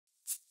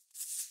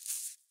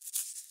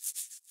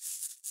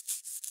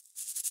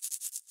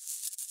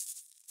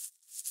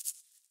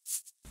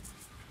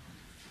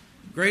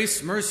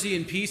Grace, mercy,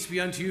 and peace be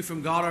unto you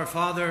from God our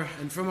Father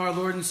and from our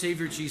Lord and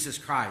Savior Jesus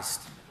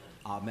Christ.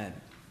 Amen.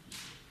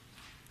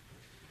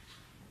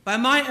 By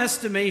my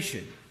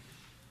estimation,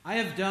 I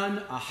have done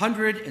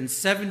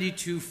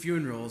 172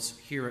 funerals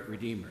here at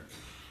Redeemer.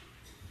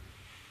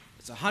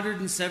 It's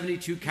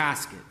 172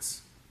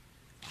 caskets,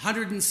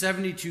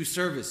 172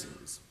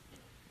 services,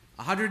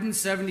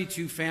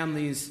 172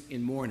 families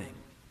in mourning.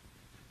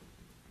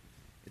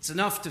 It's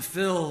enough to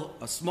fill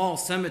a small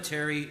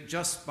cemetery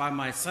just by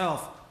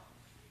myself,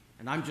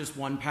 and I'm just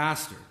one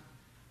pastor.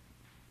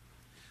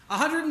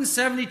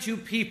 172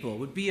 people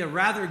would be a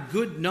rather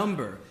good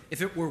number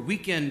if it were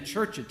weekend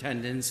church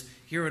attendance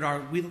here at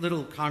our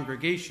little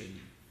congregation.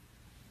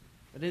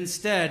 But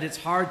instead, it's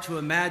hard to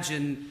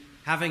imagine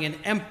having an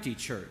empty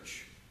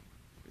church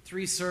with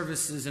 3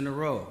 services in a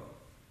row,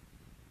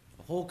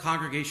 a whole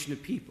congregation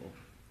of people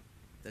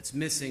that's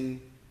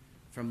missing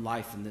from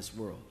life in this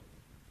world.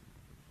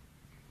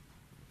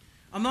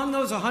 Among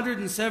those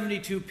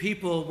 172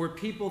 people were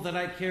people that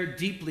I cared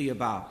deeply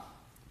about,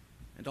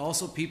 and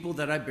also people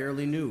that I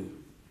barely knew.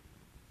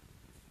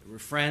 There were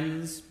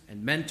friends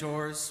and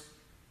mentors,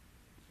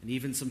 and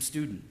even some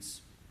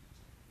students.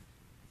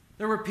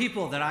 There were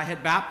people that I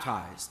had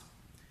baptized,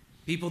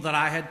 people that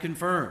I had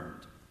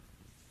confirmed,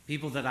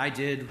 people that I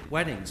did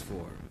weddings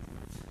for.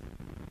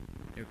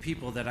 There are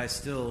people that I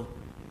still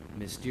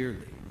miss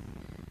dearly.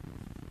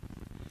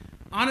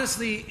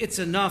 Honestly, it's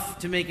enough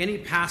to make any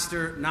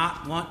pastor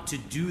not want to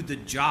do the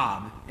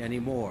job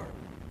anymore,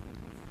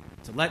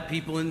 to let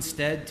people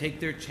instead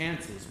take their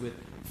chances with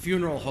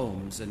funeral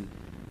homes and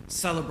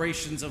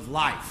celebrations of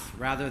life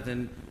rather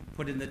than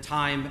put in the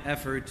time,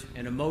 effort,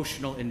 and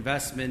emotional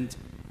investment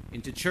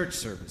into church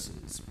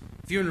services,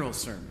 funeral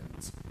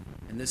sermons,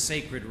 and the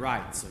sacred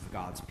rites of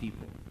God's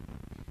people.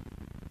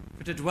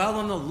 For to dwell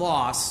on the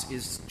loss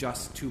is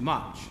just too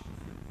much,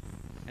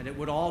 and it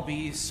would all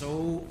be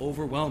so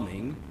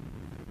overwhelming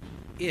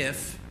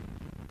if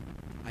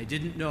I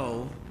didn't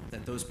know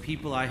that those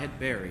people I had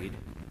buried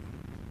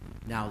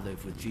now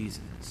live with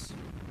Jesus.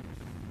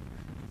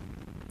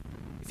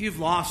 If you've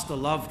lost a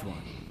loved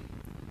one,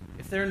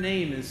 if their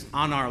name is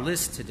on our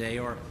list today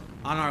or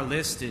on our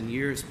list in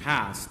years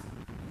past,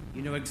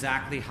 you know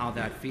exactly how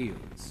that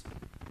feels.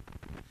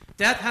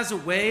 Death has a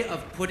way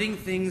of putting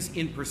things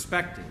in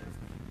perspective,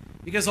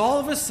 because all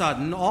of a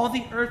sudden, all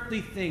the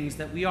earthly things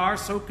that we are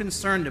so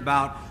concerned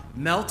about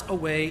melt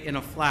away in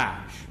a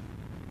flash.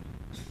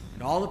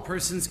 And all the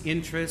person's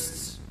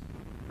interests,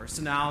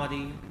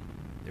 personality,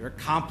 their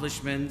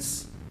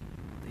accomplishments,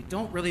 they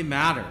don't really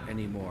matter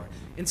anymore.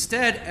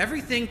 Instead,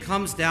 everything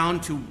comes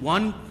down to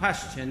one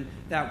question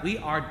that we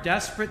are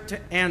desperate to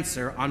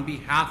answer on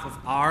behalf of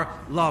our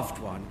loved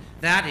one.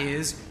 That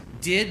is,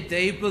 did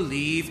they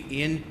believe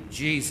in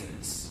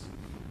Jesus?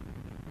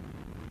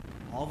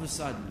 All of a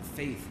sudden,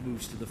 faith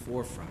moves to the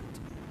forefront.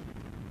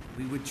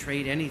 We would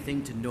trade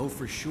anything to know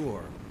for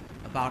sure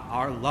about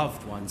our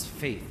loved one's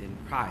faith in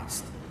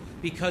Christ,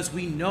 because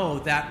we know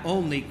that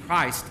only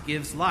Christ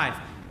gives life.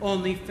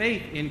 Only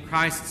faith in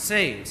Christ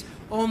saves.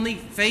 Only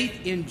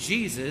faith in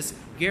Jesus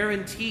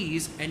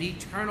guarantees an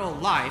eternal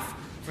life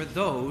for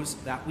those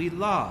that we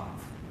love.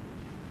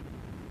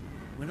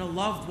 When a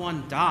loved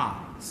one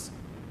dies,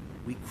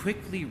 we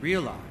quickly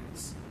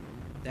realize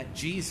that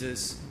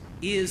Jesus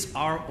is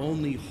our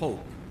only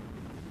hope,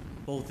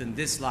 both in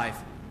this life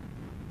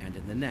and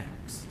in the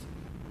next.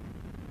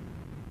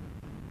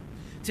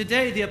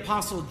 Today, the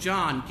Apostle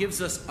John gives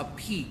us a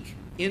peek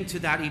into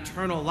that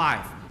eternal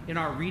life in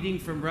our reading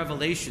from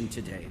Revelation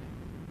today.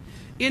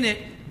 In it,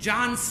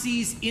 John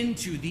sees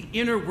into the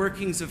inner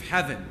workings of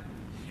heaven,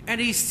 and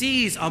he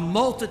sees a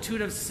multitude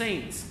of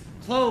saints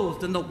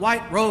clothed in the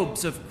white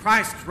robes of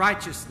Christ's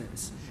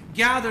righteousness,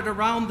 gathered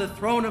around the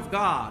throne of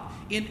God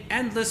in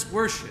endless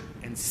worship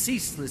and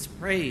ceaseless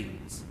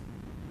praise.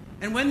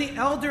 And when the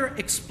elder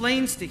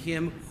explains to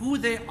him who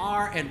they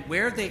are and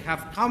where they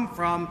have come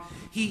from,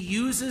 he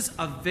uses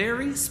a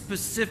very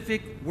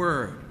specific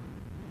word.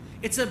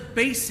 It's a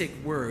basic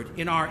word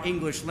in our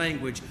English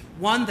language,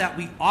 one that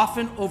we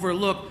often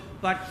overlook,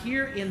 but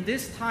here in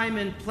this time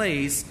and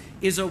place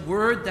is a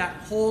word that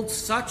holds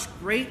such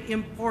great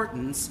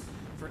importance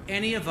for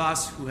any of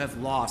us who have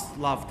lost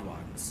loved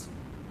ones.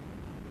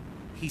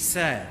 He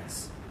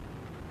says,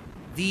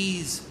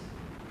 these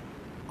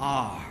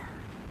are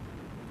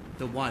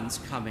the ones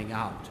coming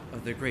out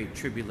of the great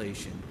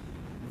tribulation.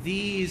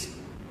 These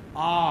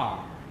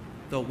are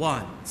the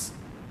ones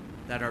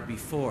that are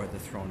before the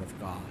throne of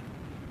God.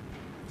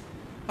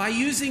 By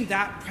using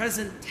that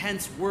present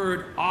tense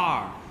word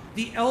are,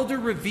 the elder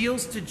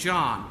reveals to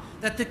John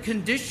that the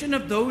condition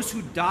of those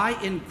who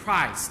die in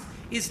Christ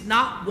is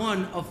not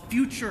one of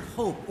future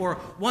hope or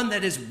one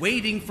that is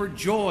waiting for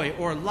joy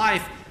or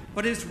life,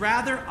 but is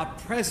rather a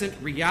present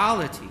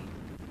reality,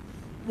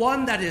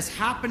 one that is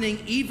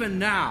happening even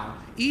now,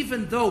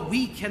 even though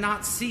we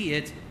cannot see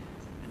it,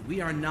 and we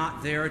are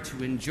not there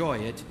to enjoy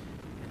it,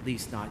 at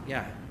least not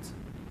yet.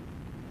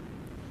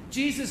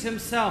 Jesus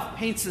himself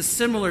paints a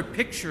similar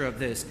picture of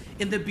this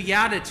in the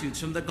Beatitudes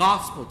from the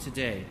Gospel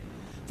today.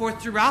 For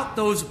throughout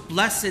those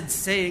blessed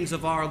sayings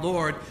of our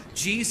Lord,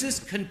 Jesus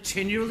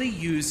continually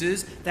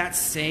uses that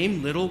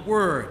same little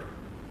word.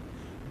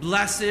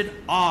 Blessed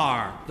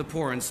are the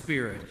poor in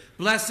spirit.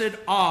 Blessed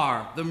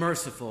are the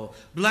merciful.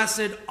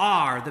 Blessed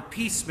are the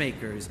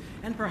peacemakers.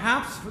 And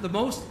perhaps for the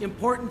most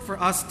important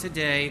for us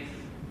today,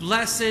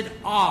 blessed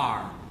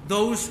are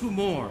those who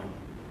mourn,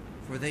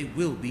 for they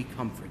will be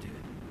comforted.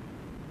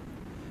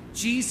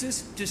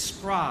 Jesus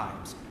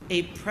describes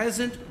a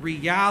present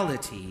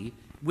reality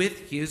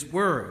with his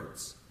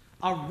words,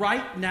 a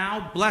right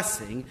now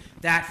blessing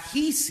that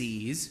he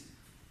sees,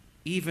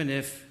 even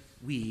if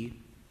we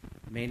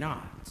may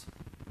not.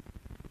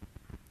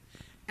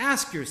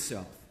 Ask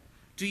yourself,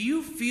 do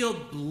you feel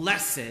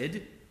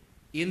blessed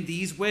in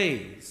these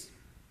ways?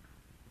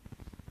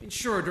 And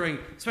sure, during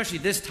especially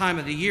this time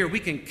of the year, we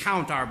can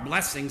count our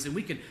blessings and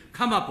we can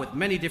come up with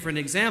many different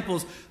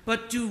examples,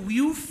 but do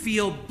you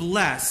feel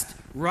blessed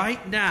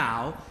right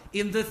now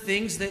in the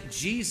things that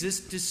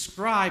Jesus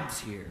describes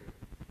here?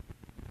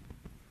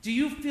 Do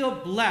you feel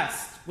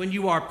blessed when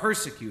you are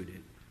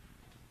persecuted?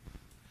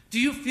 Do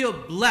you feel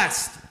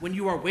blessed when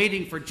you are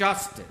waiting for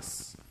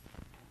justice?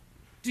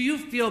 Do you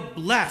feel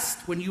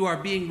blessed when you are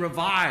being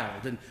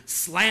reviled and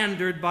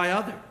slandered by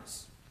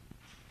others?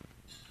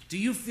 Do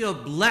you feel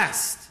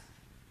blessed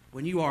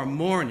when you are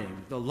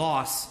mourning the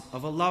loss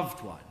of a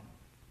loved one?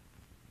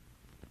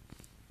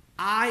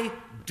 I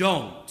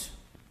don't.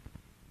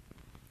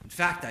 In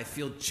fact, I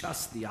feel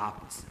just the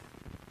opposite.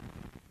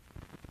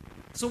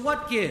 So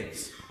what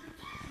gives?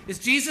 Is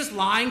Jesus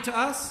lying to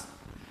us?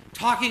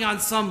 Talking on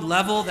some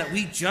level that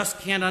we just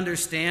can't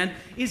understand?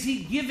 Is he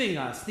giving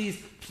us these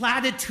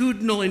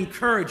platitudinal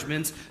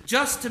encouragements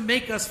just to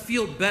make us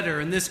feel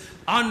better in this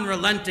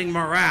unrelenting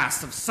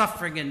morass of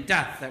suffering and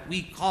death that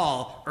we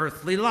call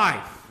earthly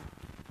life?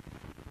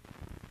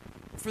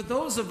 For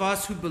those of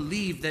us who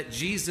believe that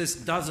Jesus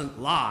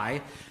doesn't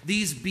lie,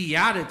 these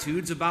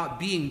beatitudes about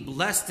being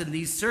blessed in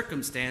these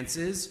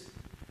circumstances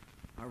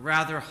are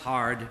rather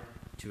hard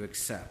to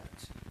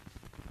accept.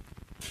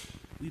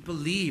 We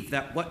believe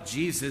that what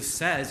Jesus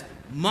says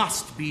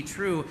must be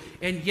true,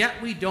 and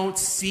yet we don't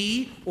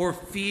see or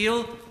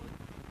feel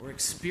or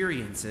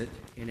experience it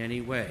in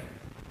any way.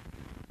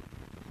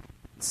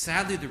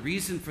 Sadly, the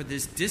reason for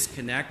this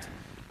disconnect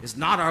is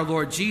not our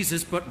Lord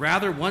Jesus, but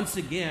rather, once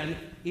again,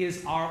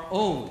 is our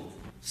own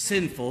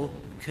sinful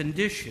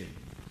condition.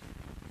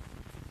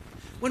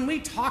 When we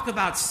talk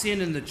about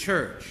sin in the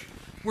church,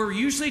 we're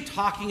usually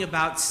talking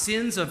about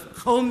sins of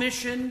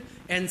commission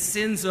and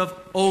sins of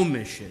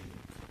omission.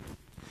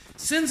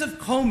 Sins of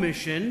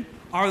commission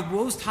are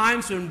those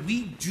times when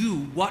we do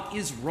what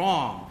is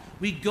wrong.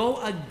 We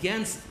go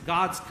against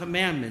God's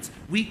commandments.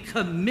 We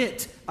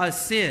commit a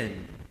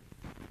sin.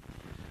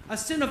 A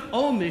sin of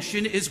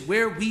omission is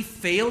where we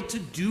fail to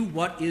do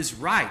what is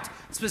right,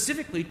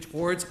 specifically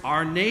towards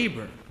our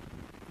neighbor.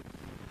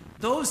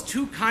 Those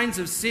two kinds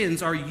of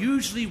sins are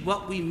usually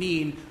what we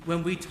mean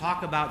when we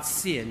talk about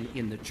sin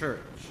in the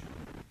church.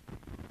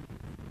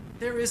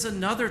 There is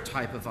another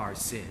type of our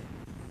sin,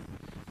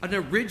 an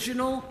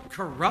original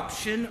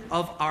corruption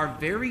of our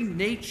very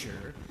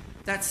nature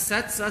that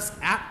sets us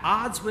at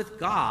odds with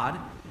God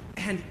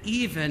and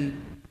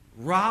even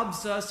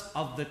robs us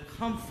of the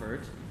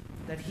comfort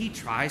that he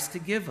tries to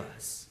give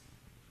us.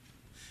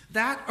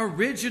 That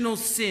original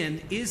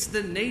sin is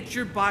the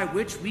nature by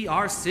which we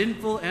are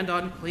sinful and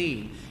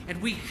unclean,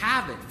 and we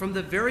have it from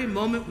the very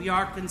moment we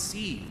are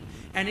conceived,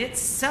 and it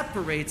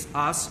separates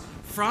us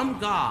from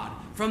God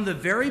from the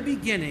very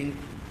beginning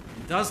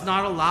and does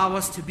not allow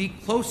us to be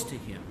close to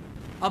him,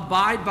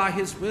 abide by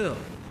his will,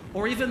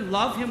 or even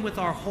love him with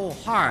our whole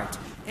heart.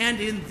 And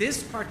in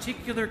this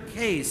particular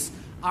case,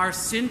 our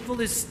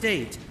sinful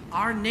estate,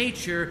 our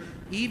nature,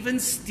 even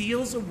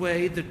steals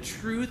away the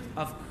truth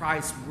of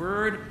Christ's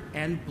word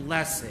and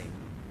blessing.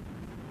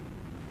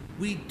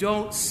 We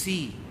don't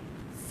see,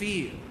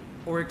 feel,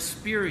 or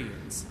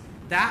experience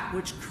that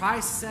which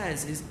Christ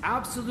says is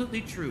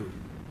absolutely true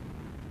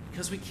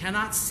because we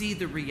cannot see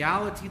the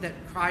reality that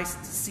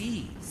Christ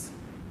sees.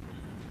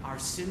 Our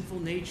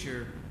sinful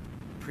nature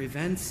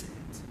prevents it.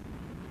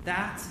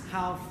 That's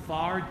how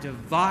far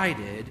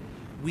divided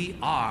we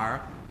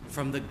are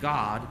from the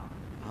God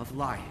of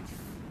life.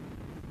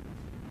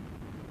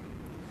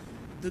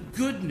 The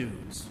good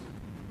news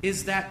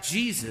is that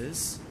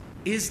Jesus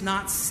is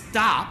not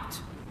stopped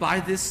by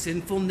this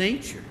sinful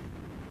nature.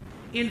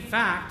 In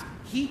fact,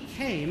 he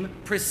came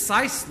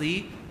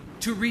precisely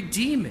to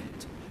redeem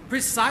it,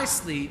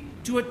 precisely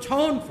to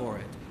atone for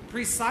it,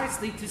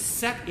 precisely to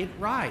set it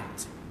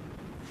right.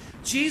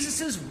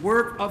 Jesus'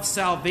 work of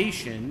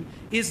salvation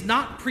is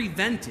not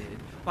prevented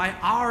by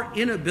our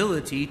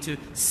inability to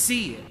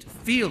see it,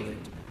 feel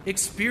it,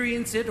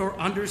 experience it, or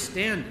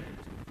understand it.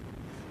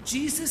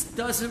 Jesus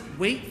doesn't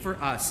wait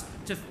for us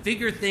to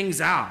figure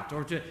things out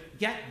or to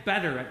get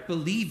better at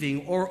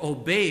believing or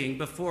obeying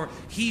before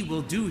he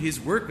will do his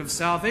work of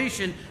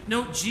salvation.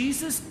 No,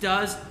 Jesus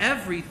does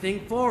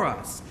everything for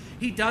us.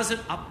 He does it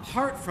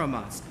apart from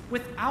us,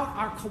 without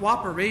our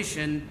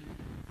cooperation,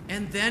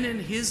 and then in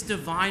his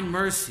divine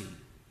mercy,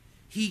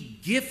 He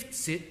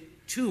gifts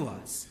it to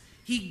us.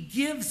 He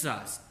gives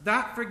us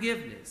that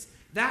forgiveness,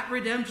 that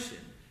redemption,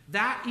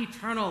 that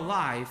eternal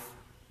life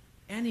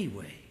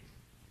anyway.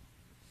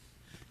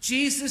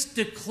 Jesus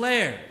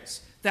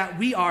declares that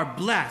we are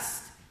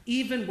blessed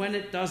even when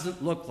it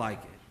doesn't look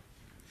like it.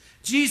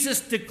 Jesus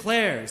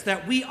declares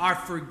that we are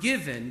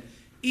forgiven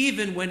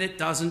even when it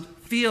doesn't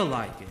feel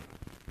like it.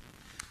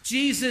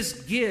 Jesus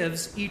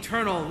gives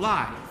eternal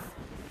life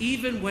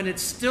even when it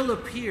still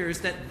appears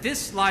that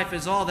this life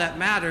is all that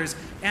matters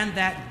and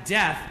that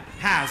death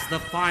has the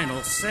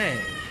final say.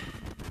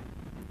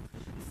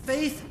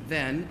 Faith,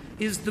 then,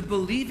 is the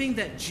believing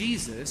that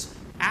Jesus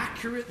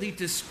accurately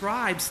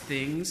describes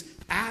things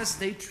as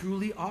they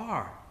truly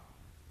are.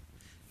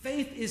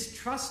 Faith is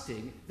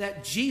trusting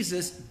that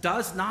Jesus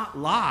does not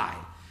lie,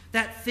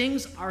 that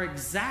things are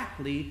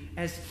exactly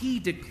as he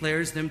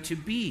declares them to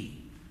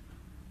be.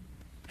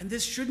 And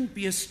this shouldn't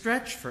be a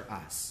stretch for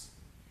us.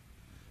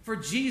 For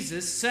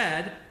Jesus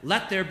said,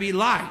 "Let there be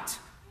light,"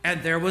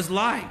 and there was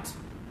light.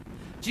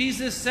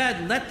 Jesus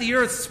said, "Let the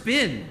earth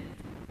spin,"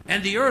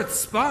 and the earth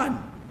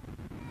spun.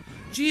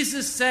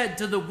 Jesus said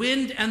to the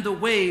wind and the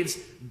waves,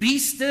 "Be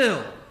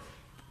still,"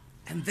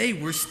 and they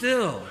were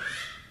still.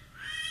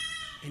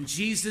 And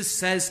Jesus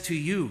says to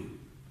you,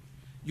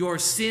 your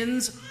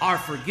sins are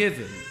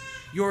forgiven,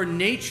 your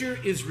nature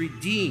is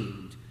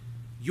redeemed,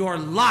 your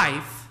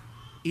life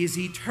is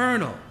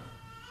eternal.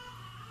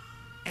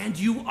 And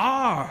you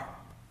are.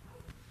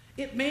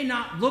 It may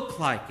not look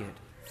like it,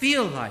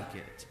 feel like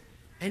it,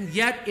 and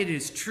yet it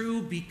is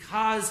true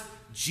because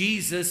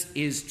Jesus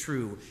is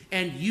true,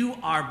 and you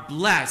are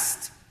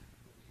blessed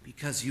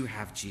because you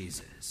have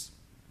Jesus.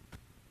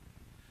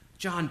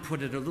 John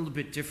put it a little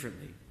bit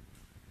differently.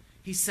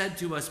 He said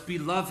to us,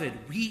 "Beloved,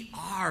 we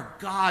are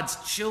God's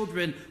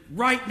children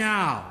right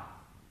now.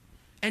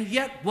 And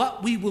yet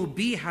what we will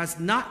be has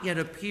not yet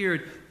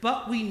appeared,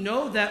 but we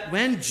know that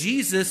when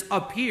Jesus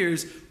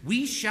appears,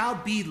 we shall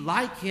be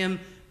like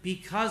him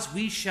because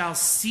we shall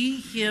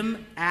see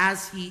him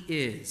as he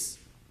is.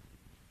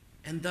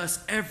 And thus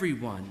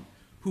everyone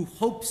who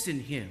hopes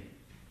in him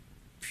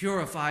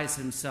purifies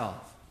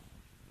himself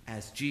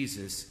as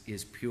Jesus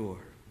is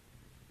pure."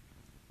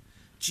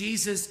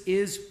 Jesus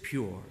is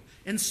pure.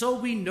 And so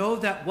we know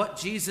that what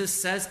Jesus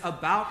says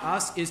about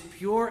us is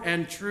pure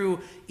and true,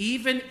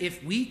 even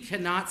if we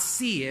cannot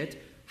see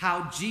it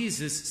how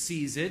Jesus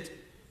sees it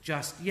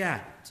just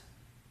yet.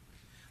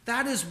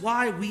 That is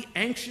why we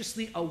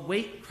anxiously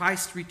await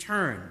Christ's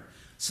return,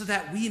 so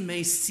that we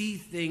may see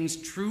things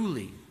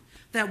truly,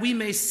 that we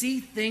may see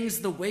things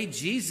the way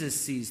Jesus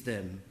sees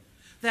them,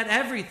 that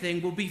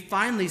everything will be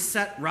finally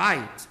set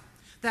right,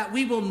 that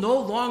we will no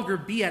longer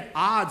be at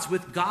odds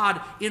with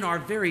God in our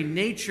very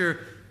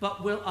nature,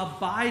 but will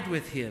abide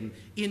with him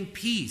in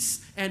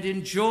peace and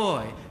in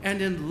joy and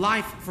in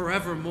life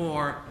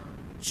forevermore,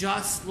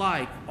 just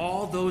like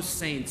all those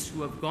saints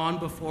who have gone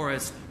before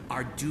us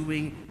are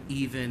doing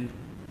even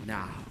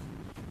now.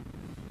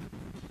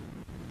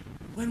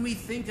 When we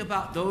think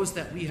about those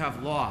that we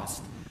have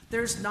lost,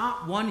 there's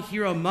not one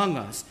here among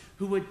us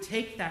who would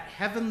take that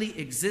heavenly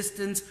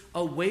existence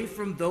away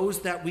from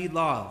those that we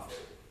love.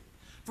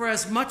 For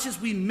as much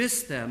as we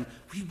miss them,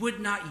 we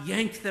would not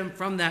yank them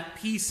from that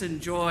peace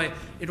and joy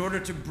in order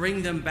to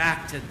bring them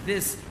back to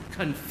this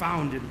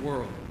confounded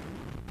world.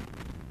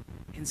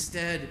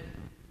 Instead,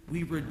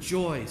 we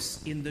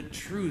rejoice in the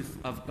truth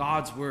of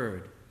God's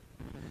word,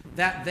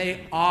 that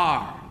they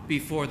are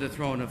before the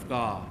throne of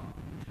God,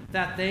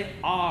 that they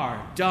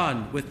are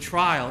done with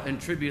trial and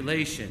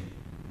tribulation,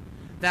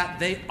 that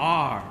they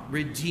are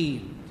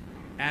redeemed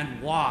and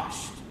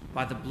washed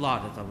by the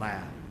blood of the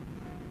Lamb.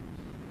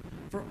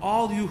 For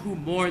all you who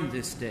mourn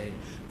this day,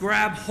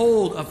 grab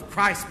hold of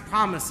Christ's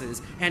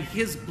promises and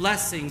his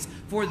blessings,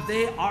 for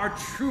they are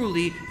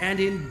truly and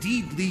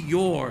indeedly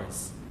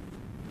yours.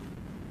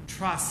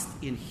 Trust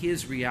in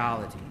his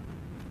reality.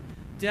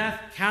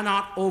 Death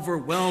cannot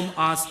overwhelm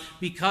us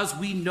because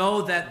we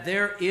know that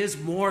there is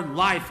more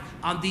life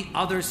on the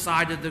other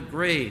side of the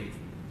grave.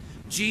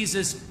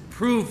 Jesus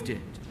proved it.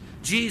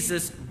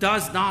 Jesus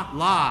does not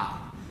lie.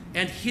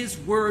 And his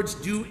words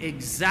do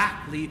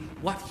exactly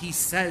what he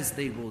says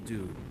they will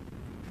do.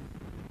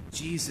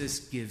 Jesus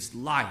gives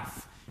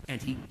life,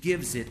 and he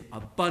gives it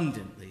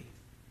abundantly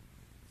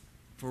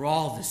for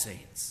all the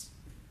saints,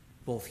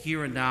 both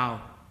here and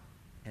now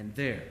and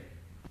there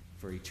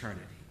for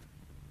eternity.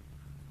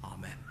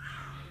 Amen.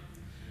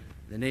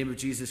 In the name of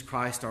Jesus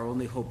Christ, our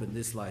only hope in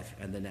this life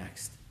and the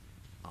next.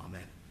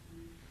 Amen.